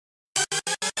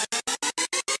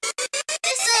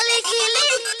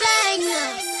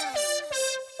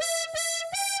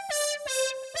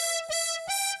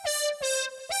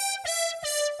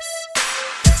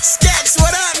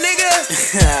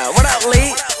What up,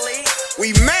 Lee?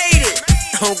 We made it!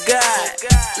 Oh God,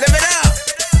 live it up!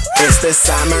 It's the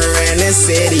summer in the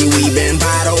city, we been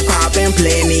bottle popping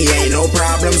plenty. Ain't no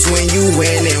problems when you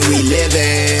winning, we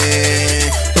living.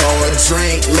 Pour a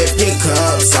drink, lift your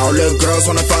cups, all the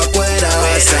girls wanna fuck with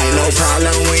us. Ain't no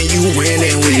problem when you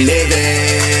winning, we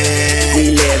living.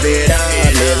 We live it up,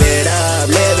 live it up,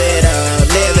 live it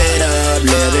up, live it up,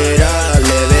 live it up,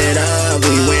 live it up,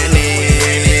 we winning.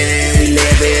 We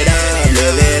live it up,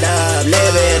 live it up,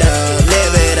 live it up,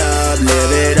 live it up,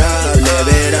 live it up, live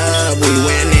it up, we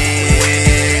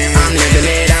winning. I'm living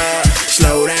it up,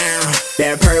 slow down.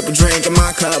 That purple drink in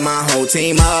my cup, my whole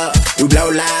team up. We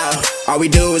blow loud, all we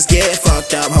do is get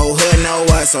fucked up. Whole hood know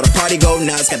us, so the party go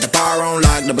nuts. Got the bar on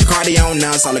lock, the Bacardi on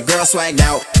us. All the girls swagged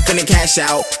out, couldn't cash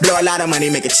out. Blow a lot of money,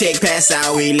 make a chick pass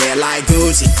out. We live like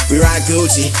Gucci, we ride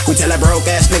Gucci. We tell a broke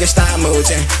ass nigga stop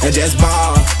mooching and just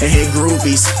ball and hit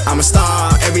groupies. I'm a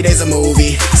star, every day's a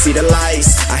movie. See the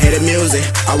lights, I hear the music.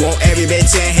 I want every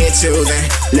bitch in here choosing.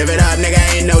 Live it up, nigga,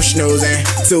 ain't no snoozing.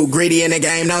 Too greedy in the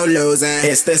game, no losing.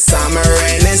 It's the summer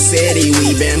in the city,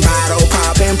 we been bottle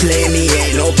popping plenty.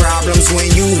 Ain't no problems when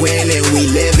you winning, we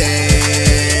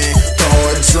living.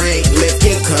 Pour a drink, lift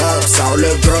your cups, all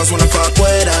the girls wanna fuck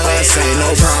with us. Ain't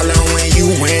no problem when you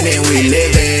winning, we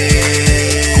living.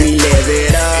 We live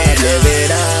it up, live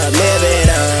it up, live it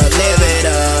up, live it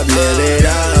up, live it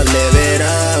up, live it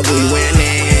up, we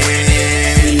winning.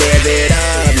 We live it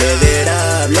up, live it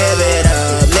up, live it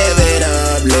up, live it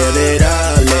up, live it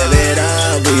up, live it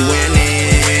up, we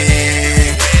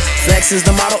winning. Flex is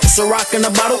the model, so rockin'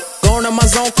 the bottle. Going in my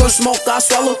zone, crush smoke, I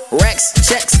swallow. Racks,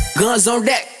 checks, guns on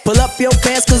deck. Pull up your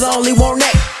pants, cause I only want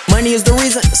neck. Money is the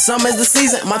reason, summer's the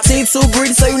season. My team too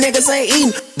greedy, so you niggas ain't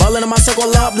eating. Ballin' in my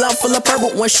circle, love, blunt full of purple.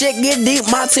 When shit get deep,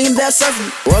 my team that surfing.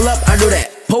 Roll up, I do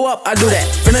that. Pull up, I do that.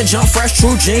 Finna jump fresh,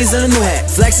 true jeans and a new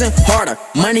hat. Flexing harder,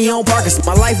 money on Parkinson.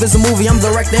 My life is a movie, I'm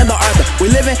director and the author.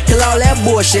 We living, kill all that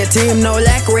bullshit. Team no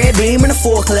lack, red beam in the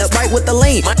full clip, right with the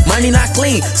lean. Money not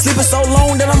clean, sleeping so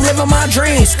long that I'm living my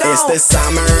dreams. Go. It's the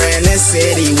summer in the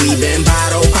city, we been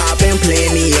bottle popping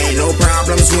plenty. Ain't no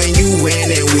problems when you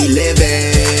winning,